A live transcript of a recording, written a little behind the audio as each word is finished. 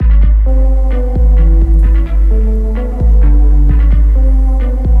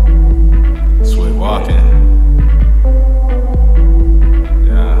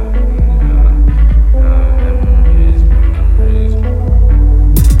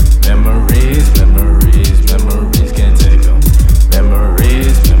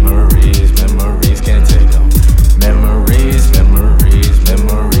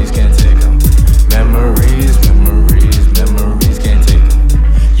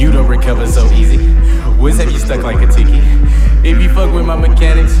recover so easy. Wiz have you stuck like a tiki. If you fuck with my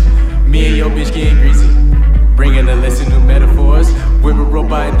mechanics, me and your bitch getting greasy. Bringing a list of new metaphors. With a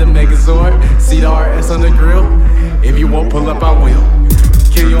robot in the Megazord. See the RS on the grill. If you won't pull up, I will.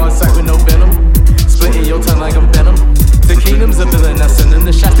 Kill you on sight with no venom. Splitting your tongue like a venom. The kingdom's a villain, I send them.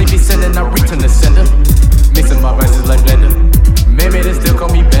 The shots they be sending, I return the sender. Mixing my vices like blender. Man made it still call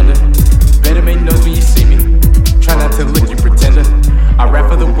me Bender. Better make noise when you see me. Try not to look, you pretender. I rap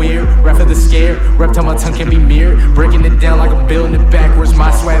for the weird, rap for the scared. Rap till my tongue can be mirrored. Breaking it down like I'm building it backwards.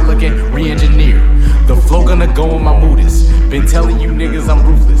 My swag looking re-engineered. The flow gonna go when my mood is. Been telling you niggas I'm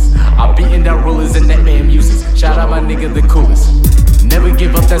ruthless. I'm beating down rulers and that man muses. Shout out my nigga the coolest. Never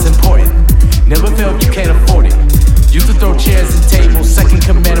give up, that's important. Never fail if you can't afford it. Used to throw chairs and tables. Second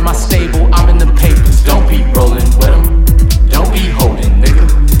command of my stable, I'm in the papers. Don't be rolling with them. Don't be holding, nigga.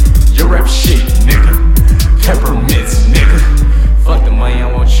 Your rap shit, nigga. Peppermints, nigga. Fuck the money,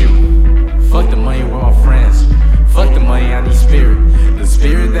 I want you. Fuck the money with my friends. Fuck the money, I need spirit. The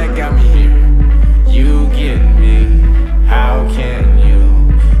spirit that got me here. You get me, how can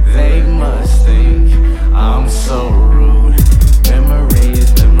you? They must think I'm so rude.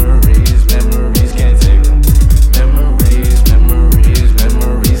 Memories, memories, memories can't take them. Memories, memories,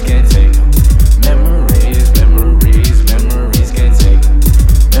 memories can't take them. Memories, memories, memories can't take them.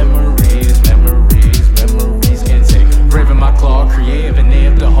 Memories, memories, memories can't take them. Braving my claw, creative and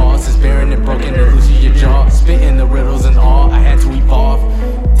nailed the horse. Is bearing and broken to lose your jaw. Spitting the riddles and all, I had to evolve.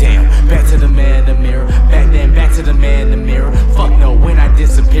 Damn, back to the man in the mirror. Back then, back to the man in the mirror. Fuck no, when I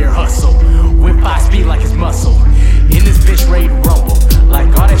disappear, hustle. Whip 5 speed like it's muscle. In this bitch, ready to